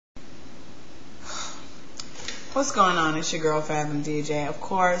What's going on? It's your girl Fathom DJ. Of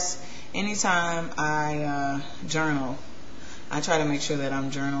course, anytime I journal, I try to make sure that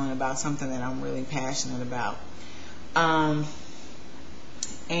I'm journaling about something that I'm really passionate about. And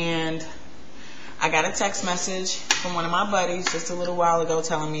I got a text message from one of my buddies just a little while ago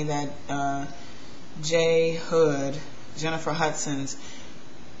telling me that J. Hood, Jennifer Hudson's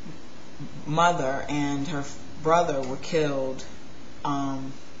mother and her brother were killed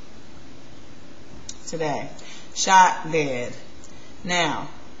today. Shot dead. Now,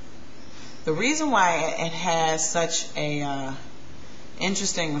 the reason why it has such a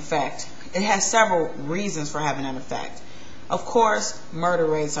interesting effect, it has several reasons for having an effect. Of course, murder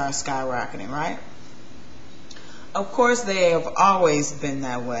rates are skyrocketing, right? Of course, they have always been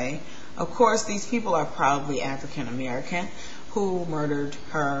that way. Of course, these people are probably African American who murdered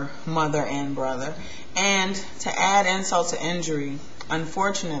her mother and brother. And to add insult to injury,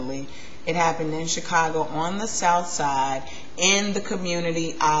 unfortunately, it happened in Chicago on the South Side in the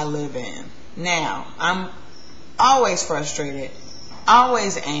community I live in. Now, I'm always frustrated,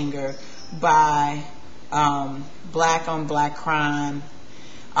 always angered by black on black crime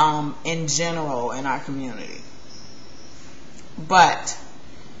in general in our community. But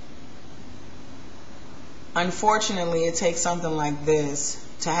unfortunately, it takes something like this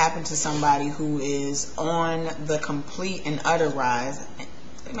to happen to somebody who is on the complete and utter rise.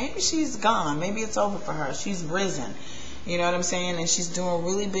 Maybe she's gone. Maybe it's over for her. She's risen. You know what I'm saying? And she's doing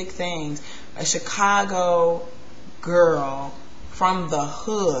really big things. A Chicago girl from the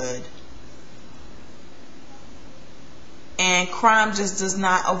hood. And crime just does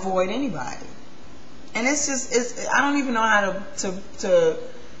not avoid anybody. And I don't even know how to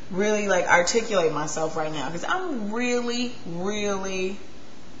really like articulate myself right now, because I'm really, really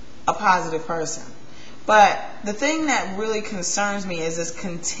a positive person. But the thing that really concerns me is this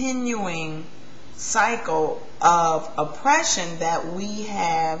continuing cycle of oppression that we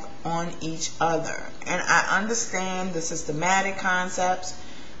have on each other. And I understand the systematic concepts.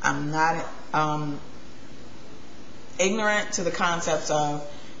 I'm not ignorant to the concepts of,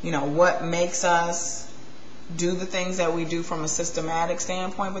 what makes us do the things that we do from a systematic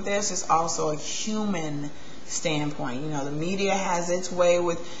standpoint, but there's just also a human standpoint. The media has its way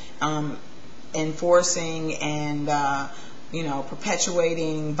with enforcing and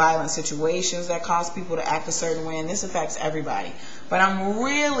perpetuating violent situations that cause people to act a certain way, and this affects everybody. But I'm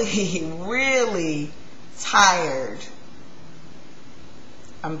really, really tired.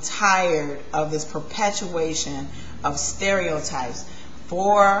 I'm tired of this perpetuation of stereotypes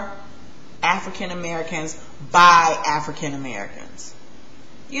for African Americans by African Americans.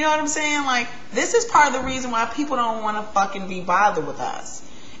 You know what I'm saying? Like, this is part of the reason why people don't want to fucking be bothered with us.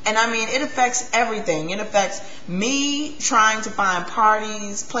 And I mean, it affects everything. It affects me trying to find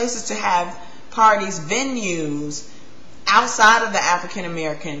parties, places to have parties, venues outside of the African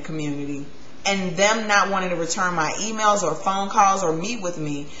American community, and them not wanting to return my emails or phone calls or meet with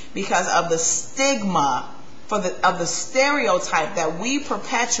me because of the stigma of the stereotype that we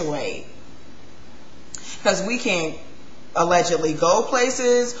perpetuate. Because we can't allegedly go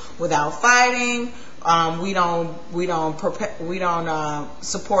places without fighting. We don't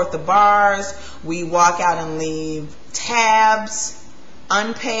support the bars. We walk out and leave tabs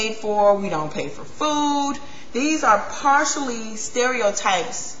unpaid for. We don't pay for food. These are partially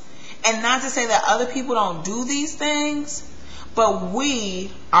stereotypes. And not to say that other people don't do these things, but we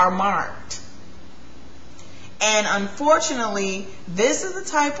are marked. And unfortunately, this is the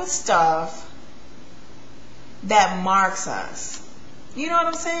type of stuff that marks us. You know what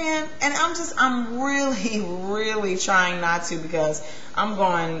I'm saying? And I'm really, really trying not to, because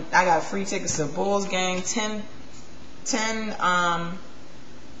I got free tickets to Bulls game, 10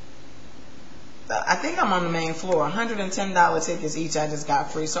 I think I'm on the main floor, $110 tickets each I just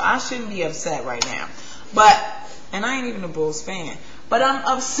got free, so I shouldn't be upset right now. And I ain't even a Bulls fan, but I'm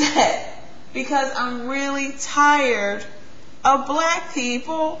upset because I'm really tired of black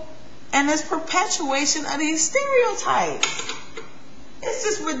people and this perpetuation of these stereotypes. It's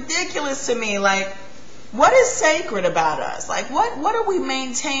just ridiculous to me. Like, what is sacred about us? Like, what are we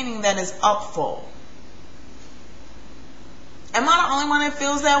maintaining that is upful? Am I the only one that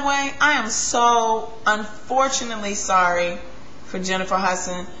feels that way? I am so unfortunately sorry for Jennifer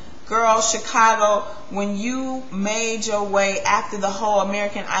Hudson. Girl, Chicago, when you made your way after the whole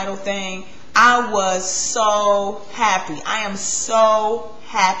American Idol thing, I was so happy. I am so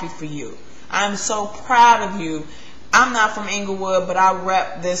happy for you. I'm so proud of you. I'm not from Inglewood, but I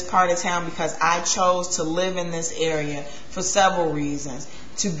rep this part of town because I chose to live in this area for several reasons.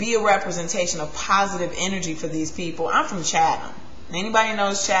 To be a representation of positive energy for these people. I'm from Chatham. Anybody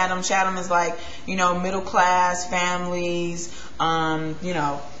knows Chatham? Chatham is like, middle class families,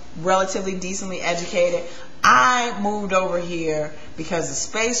 relatively decently educated. I moved over here because the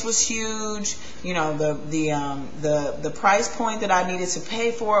space was huge. The price point that I needed to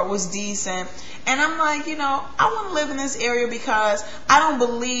pay for it was decent. And I'm like, I want to live in this area because I don't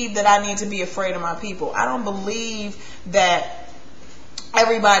believe that I need to be afraid of my people. I don't believe that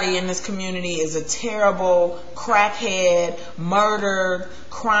everybody in this community is a terrible crackhead, murdered,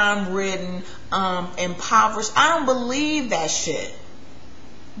 crime-ridden, impoverished. I don't believe that shit.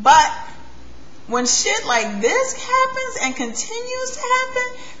 But when shit like this happens and continues to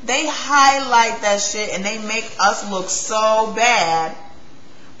happen, they highlight that shit and they make us look so bad.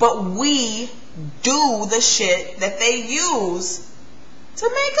 But we do the shit that they use to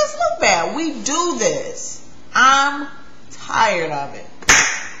make us look bad. We do this. I'm tired of it.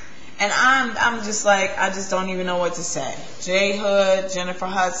 And I'm just like, I just don't even know what to say. J Hood, Jennifer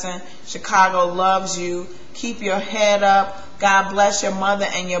Hudson, Chicago loves you. Keep your head up. God bless your mother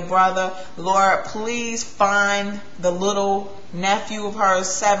and your brother. Lord, please find the little nephew of hers,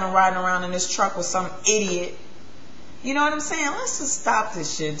 7, riding around in this truck with some idiot. You know what I'm saying? Let's just stop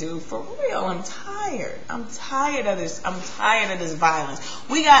this shit, dude. For real, I'm tired. I'm tired of this. I'm tired of this violence.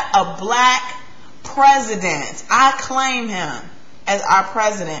 We got a black president. I claim him as our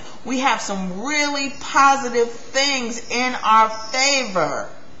president. We have some really positive things in our favor.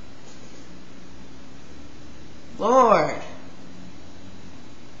 Lord,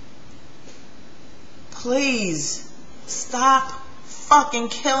 please stop fucking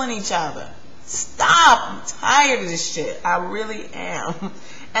killing each other. Stop. I'm tired of this shit. I really am.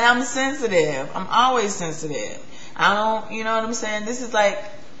 And I'm sensitive. I'm always sensitive. I don't, you know what I'm saying? This is like,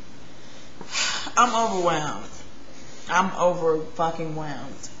 I'm overwhelmed. I'm over fucking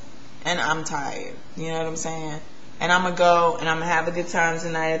whelmed. And I'm tired. You know what I'm saying? And I'm going to go and I'm going to have a good time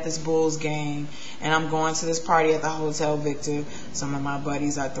tonight at this Bulls game. And I'm going to this party at the Hotel Victor. Some of my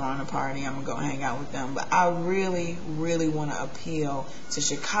buddies are throwing a party. I'm going to go hang out with them. But I really, really want to appeal to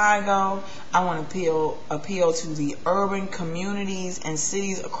Chicago. I want to appeal to the urban communities and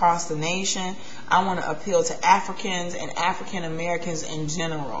cities across the nation. I want to appeal to Africans and African Americans in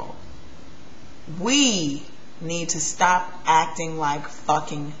general. We need to stop acting like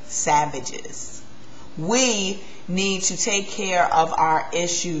fucking savages. We need to take care of our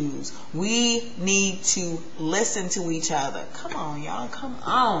issues. We need to listen to each other. Come on, y'all. Come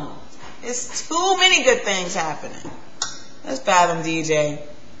on. It's too many good things happening. Let's Fathom DJ.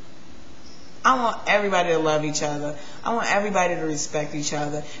 I want everybody to love each other. I want everybody to respect each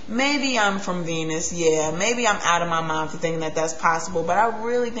other. Maybe I'm from Venus, yeah. Maybe I'm out of my mind for thinking that that's possible. But I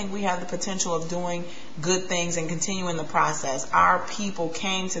really think we have the potential of doing good things and continuing the process. Our people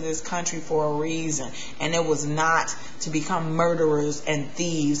came to this country for a reason. And it was not to become murderers and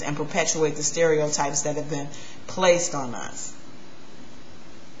thieves and perpetuate the stereotypes that have been placed on us.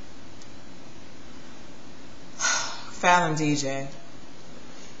 Fathom DJ.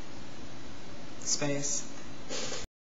 Space.